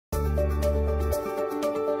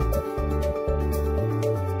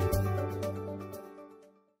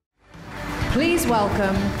Please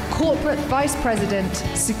welcome Corporate Vice President,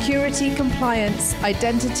 Security Compliance,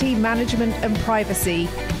 Identity Management and Privacy,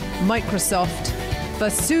 Microsoft,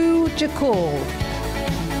 Vasu Jakkal.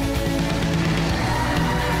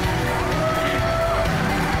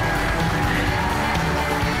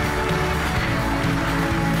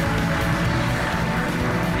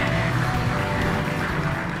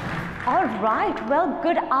 All right, well,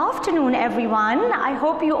 good afternoon, everyone. I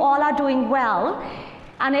hope you all are doing well.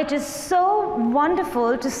 And it is so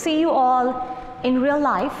wonderful to see you all in real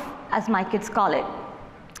life, as my kids call it.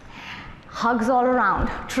 Hugs all around,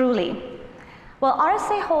 truly. Well,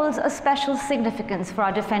 RSA holds a special significance for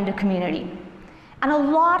our Defender community. And a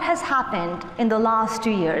lot has happened in the last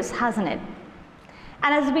 2 years, hasn't it?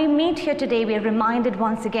 And as we meet here today, we are reminded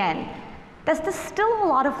once again that there's still a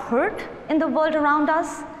lot of hurt in the world around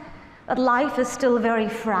us, that life is still very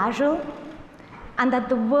fragile, and that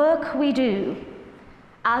the work we do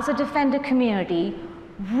as a Defender community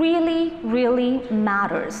really, really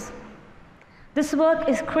matters. This work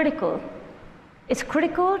is critical. It's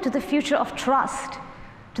critical to the future of trust,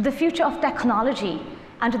 to the future of technology,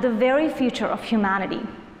 and to the very future of humanity.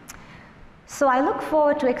 So I look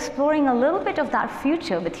forward to exploring a little bit of that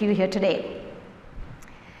future with you here today.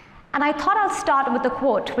 And I thought I'll start with a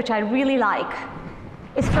quote which I really like.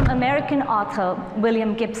 It's from American author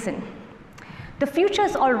William Gibson. The future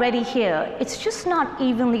is already here, it's just not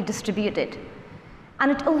evenly distributed. And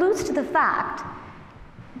it alludes to the fact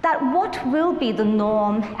that what will be the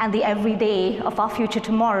norm and the everyday of our future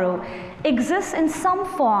tomorrow exists in some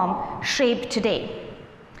form, shape today.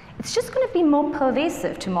 It's just going to be more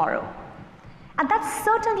pervasive tomorrow. And that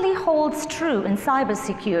certainly holds true in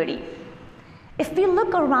cybersecurity. If we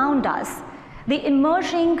look around us, the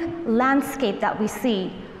emerging landscape that we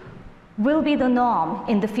see will be the norm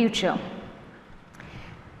in the future.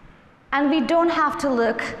 And we don't have to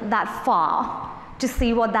look that far to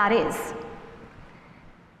see what that is.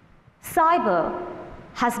 Cyber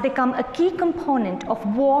has become a key component of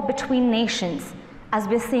war between nations, as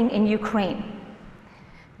we're seeing in Ukraine.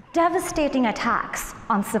 Devastating attacks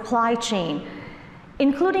on supply chain,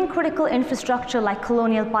 including critical infrastructure like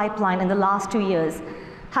Colonial Pipeline in the last 2 years,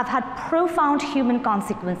 have had profound human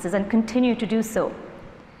consequences and continue to do so.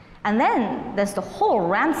 And then there's the whole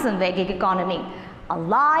ransomware gig economy,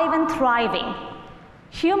 alive and thriving.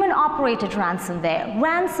 Human-operated ransomware,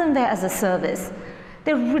 ransomware as a service.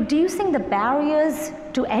 They're reducing the barriers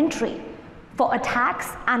to entry for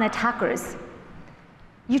attacks and attackers.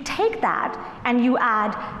 You take that and you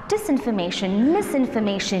add disinformation,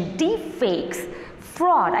 misinformation, deepfakes,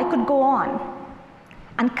 fraud, I could go on.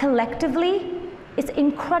 And collectively, it's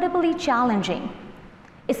incredibly challenging.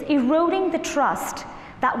 It's eroding the trust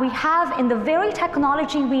that we have in the very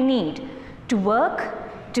technology we need to work,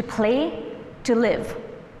 to play, to live.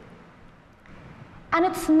 And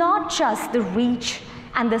it's not just the reach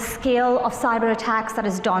and the scale of cyber attacks that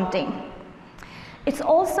is daunting. It's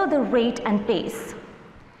also the rate and pace.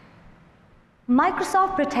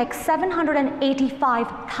 Microsoft protects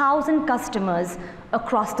 785,000 customers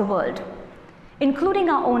across the world, including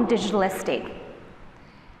our own digital estate.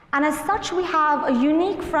 And as such, we have a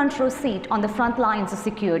unique front row seat on the front lines of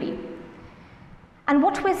security. And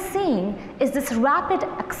what we're seeing is this rapid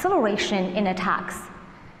acceleration in attacks.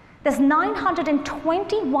 There's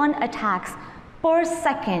 921 attacks per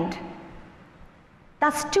second.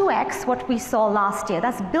 That's 2x what we saw last year.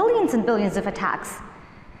 That's billions and billions of attacks.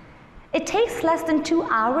 It takes less than 2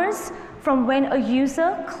 hours from when a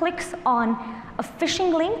user clicks on a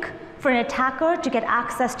phishing link for an attacker to get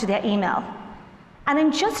access to their email. And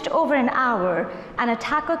in just over an hour, an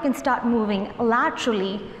attacker can start moving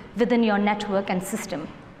laterally within your network and system.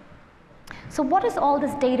 So what does all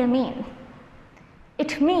this data mean?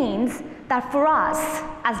 It means that for us,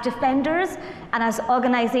 as defenders and as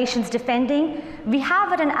organizations defending, we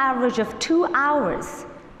have at an average of 2 hours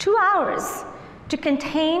to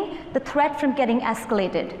contain the threat from getting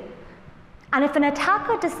escalated. And if an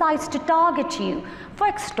attacker decides to target you for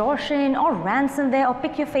extortion or ransomware or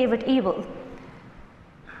pick your favorite evil,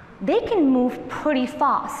 they can move pretty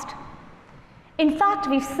fast. In fact,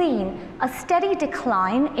 we've seen a steady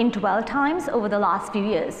decline in dwell times over the last few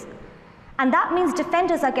years. And that means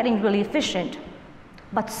defenders are getting really efficient,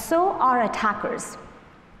 but so are attackers.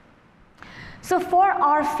 So for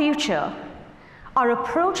our future, our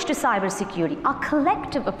approach to cybersecurity, our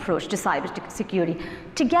collective approach to cybersecurity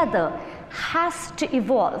together has to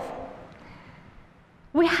evolve.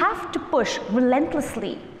 We have to push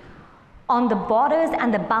relentlessly on the borders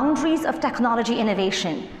and the boundaries of technology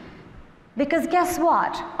innovation. Because guess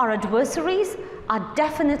what? Our adversaries are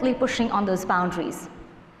definitely pushing on those boundaries.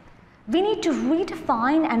 We need to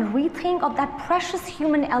redefine and rethink of that precious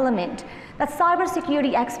human element, that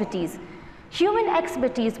cybersecurity expertise. Human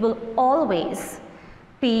expertise will always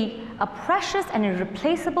be a precious and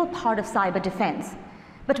irreplaceable part of cyber defense.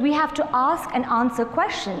 But we have to ask and answer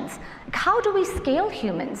questions. How do we scale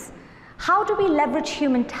humans? How do we leverage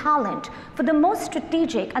human talent for the most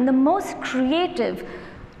strategic and the most creative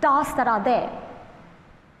tasks that are there?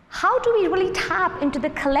 How do we really tap into the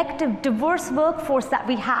collective diverse workforce that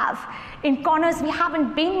we have in corners we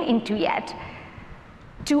haven't been into yet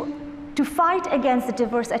to fight against the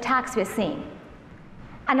diverse attacks we're seeing?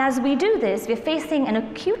 And as we do this, we're facing an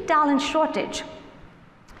acute talent shortage.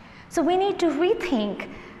 So we need to rethink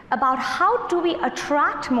about how do we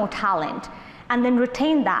attract more talent and then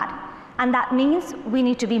retain that. And that means we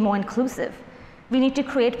need to be more inclusive. We need to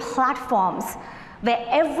create platforms where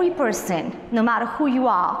every person, no matter who you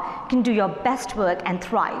are, can do your best work and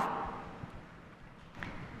thrive.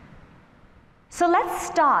 So let's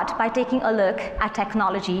start by taking a look at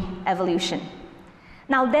technology evolution.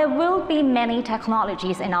 Now, there will be many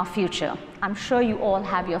technologies in our future. I'm sure you all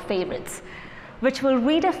have your favorites, which will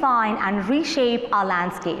redefine and reshape our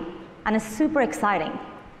landscape, and is super exciting.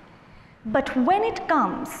 But when it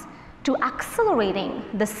comes to accelerating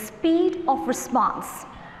the speed of response,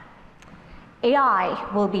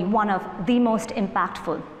 AI will be one of the most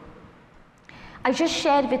impactful. I just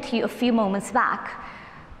shared with you a few moments back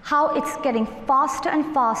how it's getting faster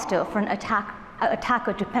and faster for an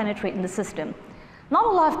attacker to penetrate in the system. Not a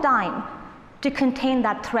lot of time to contain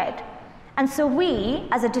that threat. And so we,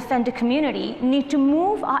 as a defender community, need to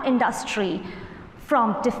move our industry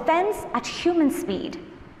from defense at human speed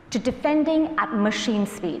to defending at machine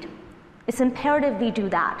speed. It's imperative we do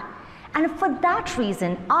that. And for that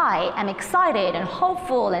reason, I am excited and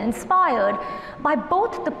hopeful and inspired by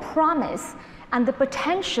both the promise and the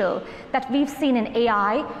potential that we've seen in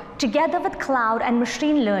AI, together with cloud and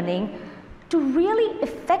machine learning, to really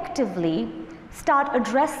effectively start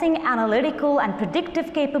addressing analytical and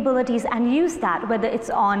predictive capabilities and use that, whether it's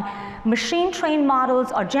on machine-trained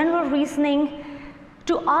models or general reasoning,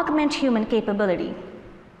 to augment human capability.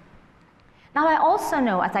 Now, I also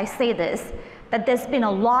know, as I say this, that there's been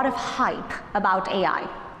a lot of hype about AI,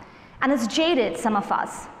 and it's jaded some of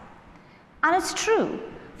us. And it's true.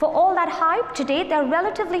 For all that hype, today there are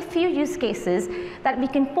relatively few use cases that we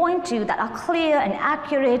can point to that are clear and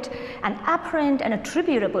accurate and apparent and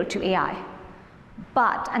attributable to AI.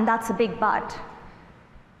 But, and that's a big but,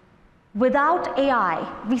 without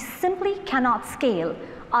AI, we simply cannot scale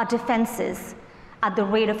our defenses at the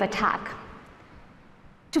rate of attack.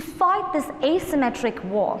 To fight this asymmetric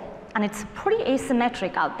war, and it's pretty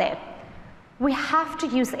asymmetric out there, we have to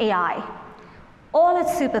use AI, all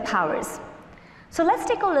its superpowers. So let's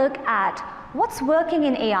take a look at what's working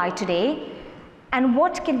in AI today and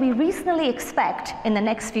what can we reasonably expect in the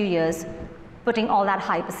next few years, putting all that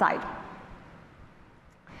hype aside.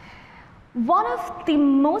 One of the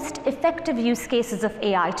most effective use cases of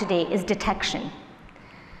AI today is detection.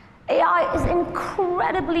 AI is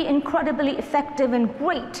incredibly effective and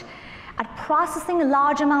great at processing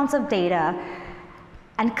large amounts of data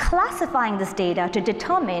and classifying this data to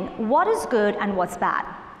determine what is good and what's bad.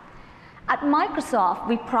 At Microsoft,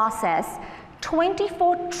 we process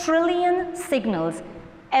 24 trillion signals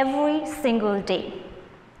every single day.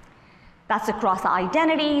 That's across our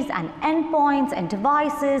identities and endpoints and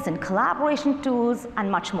devices and collaboration tools and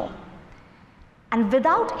much more. And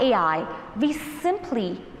without AI, we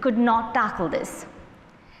simply could not tackle this.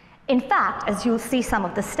 In fact, as you'll see some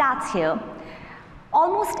of the stats here,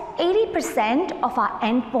 almost 80% of our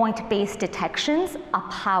endpoint-based detections are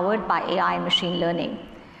powered by AI and machine learning.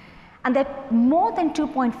 And there are more than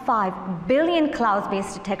 2.5 billion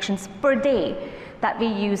cloud-based detections per day that we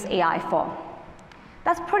use AI for.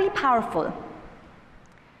 That's pretty powerful.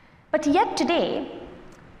 But yet today,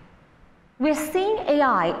 we're seeing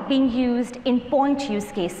AI being used in point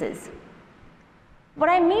use cases. What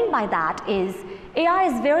I mean by that is AI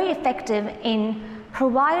is very effective in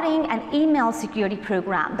providing an email security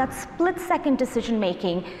program, that split-second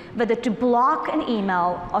decision-making, whether to block an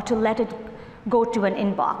email or to let it go to an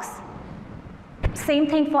inbox. Same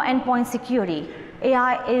thing for endpoint security.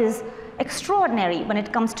 AI is extraordinary when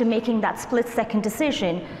it comes to making that split-second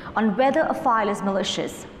decision on whether a file is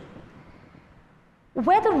malicious.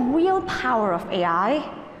 Where the real power of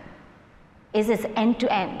AI is its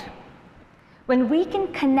end-to-end. When we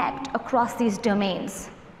can connect across these domains,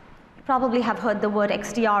 you probably have heard the word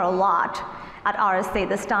XDR a lot at RSA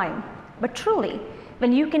this time, but truly,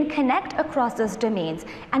 when you can connect across those domains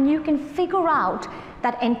and you can figure out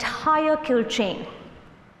that entire kill chain.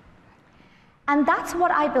 And that's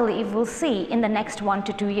what I believe we'll see in the next 1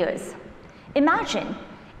 to 2 years. Imagine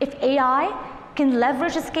if AI can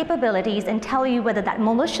leverage its capabilities and tell you whether that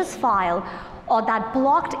malicious file or that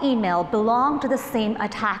blocked email belong to the same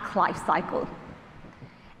attack lifecycle.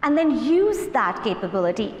 And then use that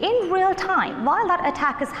capability in real time while that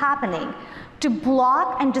attack is happening to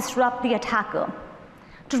block and disrupt the attacker,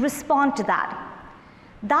 to respond to that.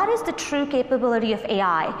 That is the true capability of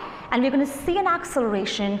AI, and we're going to see an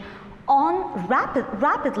acceleration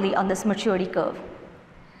rapidly on this maturity curve.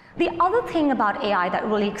 The other thing about AI that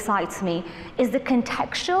really excites me is the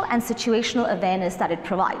contextual and situational awareness that it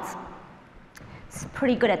provides. It's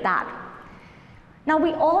pretty good at that. Now,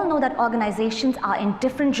 we all know that organizations are in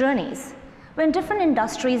different journeys. We're in different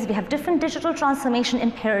industries, we have different digital transformation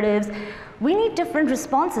imperatives, we need different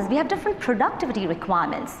responses, we have different productivity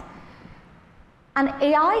requirements. And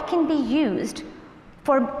AI can be used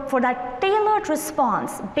for that tailored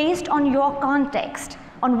response based on your context,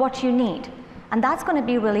 on what you need. And that's going to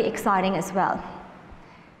be really exciting as well.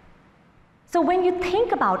 So when you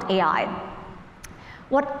think about AI,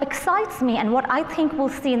 what excites me and what I think we'll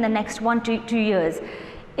see in the next 1 to 2 years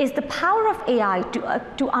is the power of AI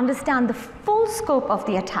to understand the full scope of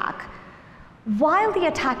the attack while the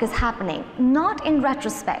attack is happening, not in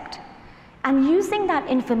retrospect, and using that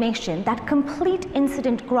information, that complete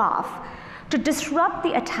incident graph, to disrupt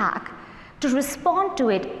the attack, to respond to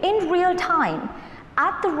it in real time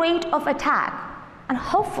at the rate of attack, and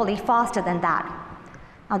hopefully faster than that.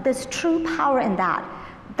 Now, there's true power in that.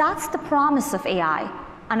 That's the promise of AI,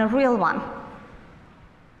 and a real one.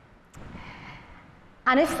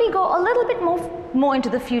 And if we go a little bit more into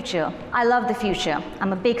the future, I love the future.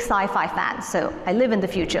 I'm a big sci-fi fan, so I live in the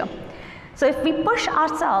future. So if we push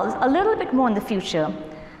ourselves a little bit more in the future,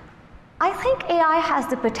 I think AI has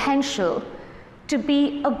the potential to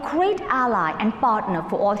be a great ally and partner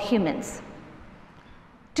for all humans,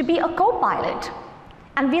 to be a co-pilot.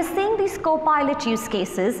 And we are seeing these co-pilot use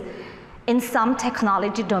cases in some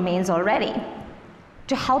technology domains already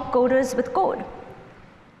to help coders with code.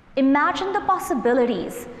 Imagine the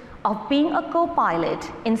possibilities of being a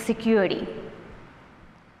co-pilot in security.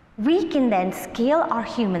 We can then scale our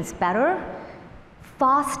humans better,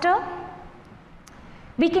 faster.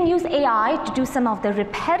 We can use AI to do some of the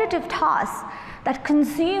repetitive tasks that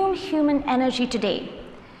consume human energy today.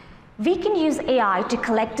 We can use AI to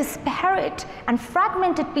collect disparate and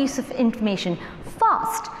fragmented pieces of information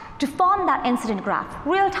fast to form that incident graph,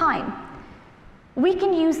 real time. We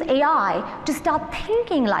can use AI to start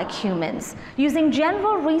thinking like humans, using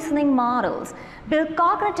general reasoning models, build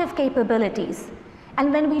cognitive capabilities.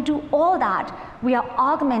 And when we do all that, we are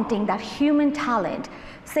augmenting that human talent,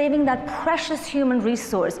 saving that precious human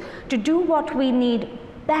resource to do what we need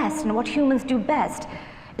best, and what humans do best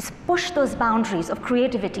is push those boundaries of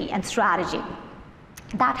creativity and strategy.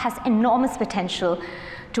 That has enormous potential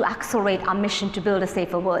to accelerate our mission to build a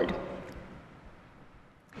safer world.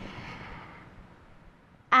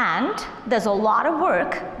 And there's a lot of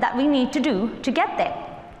work that we need to do to get there.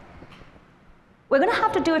 We're going to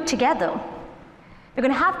have to do it together. We're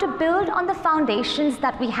going to have to build on the foundations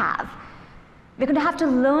that we have. We're going to have to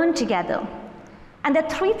learn together. And there are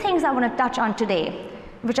 3 things I want to touch on today,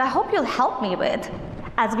 which I hope you'll help me with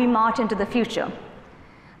as we march into the future.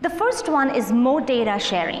 The first one is more data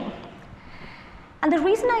sharing. And the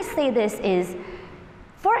reason I say this is,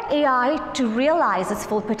 for AI to realize its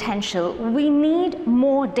full potential, we need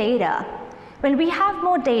more data. When we have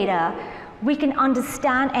more data, we can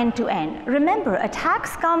understand end to end. Remember,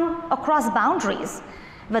 attacks come across boundaries,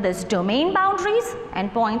 whether it's domain boundaries,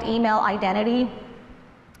 endpoint, email, identity.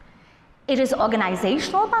 It is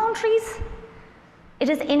organizational boundaries. It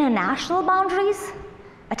is international boundaries.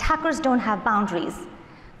 Attackers don't have boundaries.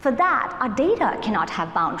 For that, our data cannot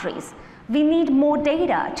have boundaries. We need more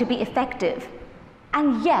data to be effective.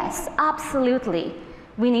 And yes, absolutely,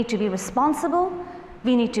 we need to be responsible,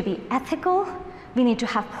 we need to be ethical, we need to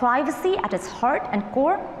have privacy at its heart and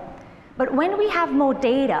core. But when we have more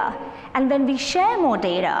data, and when we share more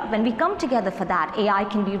data, when we come together for that, AI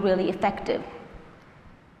can be really effective.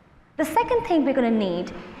 The second thing we're going to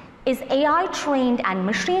need is AI-trained and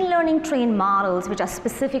machine learning-trained models which are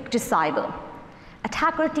specific to cyber.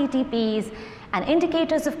 Attacker TTPs and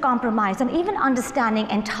indicators of compromise, and even understanding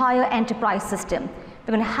entire enterprise system.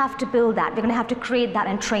 We're going to have to build that. We're going to have to create that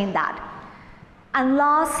and train that. And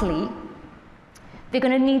lastly, we're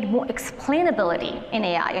going to need more explainability in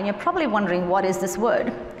AI. And you're probably wondering, what is this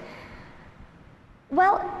word?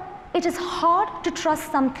 Well, it is hard to trust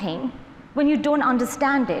something when you don't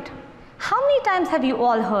understand it. How many times have you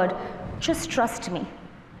all heard, just trust me?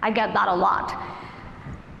 I get that a lot.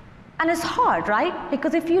 And it's hard, right?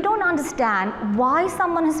 Because if you don't understand why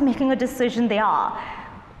someone is making a decision they are,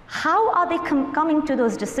 how are they coming to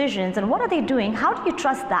those decisions and what are they doing? How do you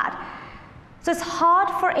trust that? So it's hard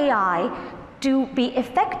for AI to be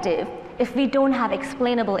effective if we don't have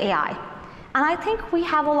explainable AI. And I think we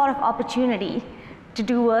have a lot of opportunity to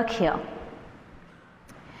do work here.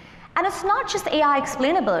 And it's not just AI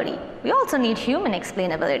explainability. We also need human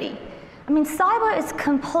explainability. I mean, cyber is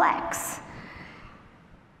complex.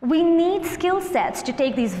 We need skill sets to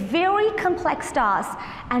take these very complex tasks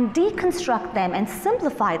and deconstruct them and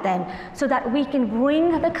simplify them so that we can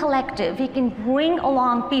bring the collective, we can bring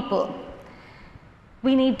along people.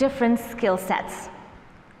 We need different skill sets.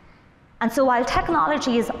 And so while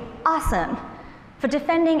technology is awesome for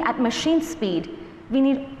defending at machine speed, we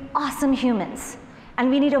need awesome humans. And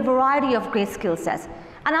we need a variety of great skill sets.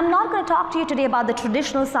 And I'm not going to talk to you today about the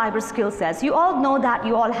traditional cyber skill sets. You all know that,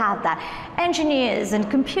 you all have that. Engineers and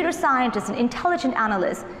computer scientists and intelligent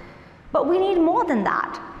analysts. But we need more than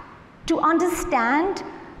that. To understand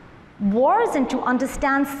wars and to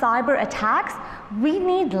understand cyber attacks, we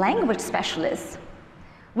need language specialists.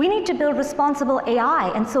 We need to build responsible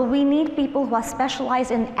AI, and so we need people who are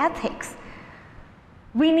specialized in ethics.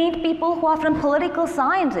 We need people who are from political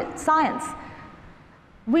science.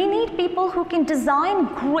 We need people who can design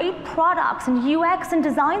great products and UX and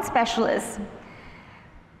design specialists.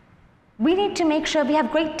 We need to make sure we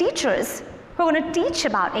have great teachers who are going to teach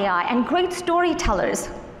about AI and great storytellers.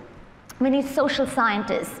 We need social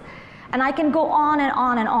scientists. And I can go on and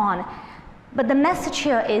on and on. But the message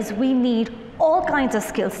here is we need all kinds of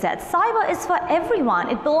skill sets. Cyber is for everyone.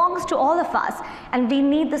 It belongs to all of us. And we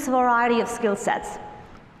need this variety of skill sets.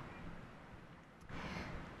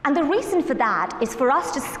 And the reason for that is for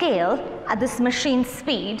us to scale at this machine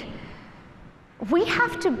speed, we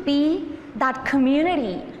have to be that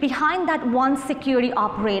community behind that one security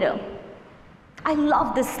operator. I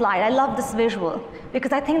love this slide, I love this visual,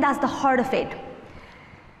 because I think that's the heart of it.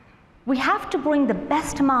 We have to bring the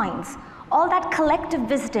best minds, all that collective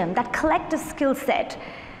wisdom, that collective skill set,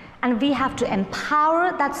 and we have to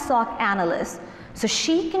empower that SOC analyst so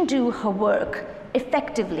she can do her work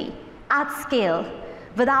effectively, at scale,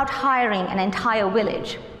 without hiring an entire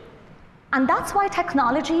village. And that's why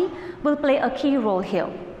technology will play a key role here.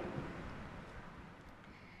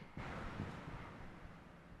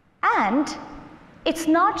 And it's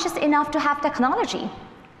not just enough to have technology.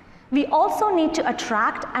 We also need to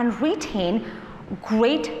attract and retain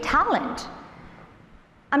great talent.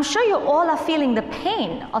 I'm sure you all are feeling the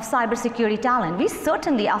pain of cybersecurity talent. We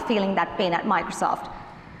certainly are feeling that pain at Microsoft.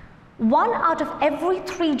 1 out of every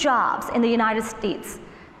 3 jobs in the United States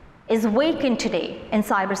is vacant today in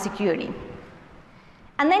cybersecurity.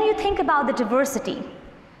 And then you think about the diversity.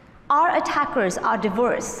 Our attackers are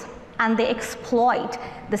diverse, and they exploit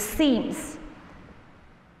the seams.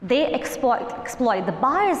 They exploit the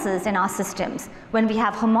biases in our systems when we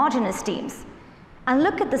have homogeneous teams. And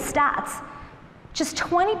look at the stats. Just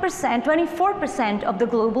 20%, 24% of the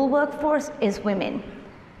global workforce is women.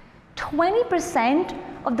 20%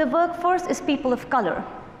 of the workforce is people of color.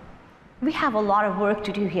 We have a lot of work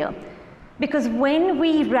to do here. Because when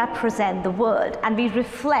we represent the world and we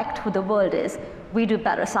reflect who the world is, we do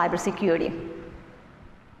better cybersecurity.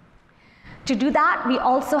 To do that, we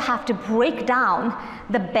also have to break down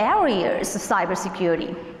the barriers of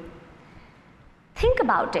cybersecurity. Think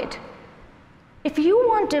about it. If you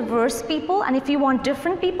want diverse people and if you want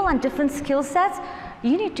different people and different skill sets,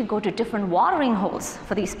 you need to go to different watering holes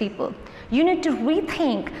for these people. You need to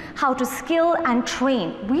rethink how to skill and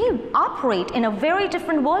train. We operate in a very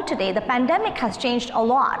different world today. The pandemic has changed a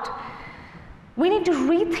lot. We need to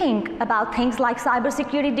rethink about things like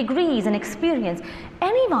cybersecurity degrees and experience.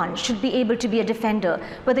 Anyone should be able to be a defender,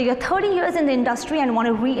 whether you're 30 years in the industry and want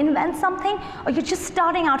to reinvent something, or you're just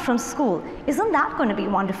starting out from school. Isn't that going to be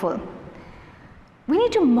wonderful? We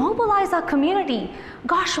need to mobilize our community.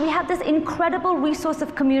 Gosh, we have this incredible resource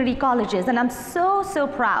of community colleges, and I'm so, so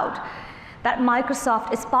proud that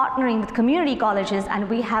Microsoft is partnering with community colleges, and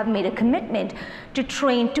we have made a commitment to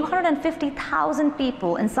train 250,000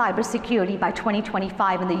 people in cybersecurity by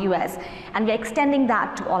 2025 in the US, and we're extending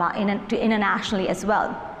that to all our internationally as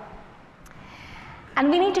well. And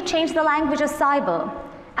we need to change the language of cyber.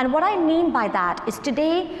 And what I mean by that is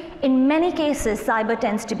today, in many cases, cyber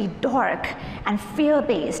tends to be dark and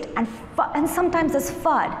fear-based and sometimes as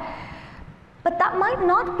FUD. But that might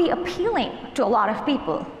not be appealing to a lot of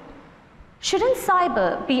people. Shouldn't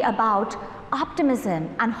cyber be about optimism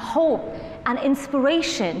and hope and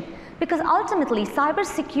inspiration? Because ultimately,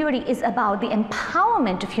 cybersecurity is about the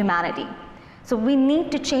empowerment of humanity. So we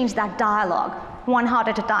need to change that dialogue, one heart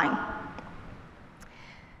at a time.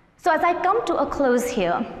 So as I come to a close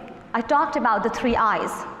here, I talked about the 3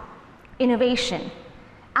 I's: innovation,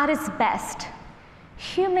 at its best,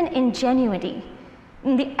 human ingenuity,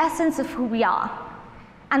 in the essence of who we are,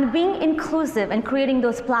 and being inclusive and creating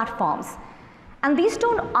those platforms. And these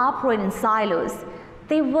don't operate in silos.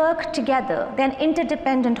 They work together. They're an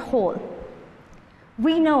interdependent whole.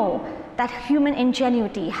 We know that human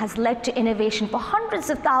ingenuity has led to innovation for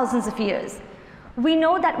hundreds of thousands of years. We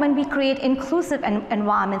know that when we create inclusive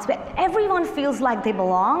environments where everyone feels like they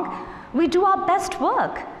belong, we do our best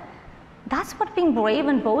work. That's what being brave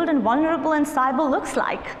and bold and vulnerable in cyber looks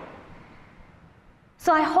like.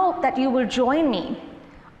 So I hope that you will join me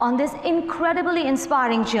on this incredibly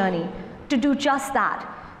inspiring journey to do just that,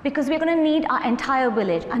 because we're going to need our entire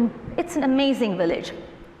village, and it's an amazing village.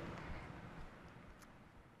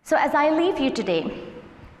 So as I leave you today,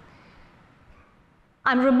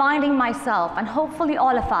 I'm reminding myself, and hopefully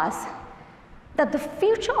all of us, that the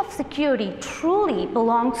future of security truly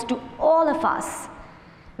belongs to all of us.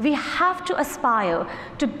 We have to aspire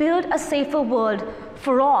to build a safer world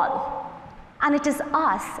for all. And it is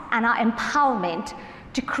us and our empowerment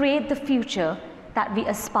to create the future that we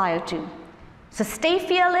aspire to. So stay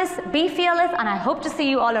fearless, be fearless, and I hope to see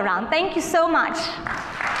you all around. Thank you so much.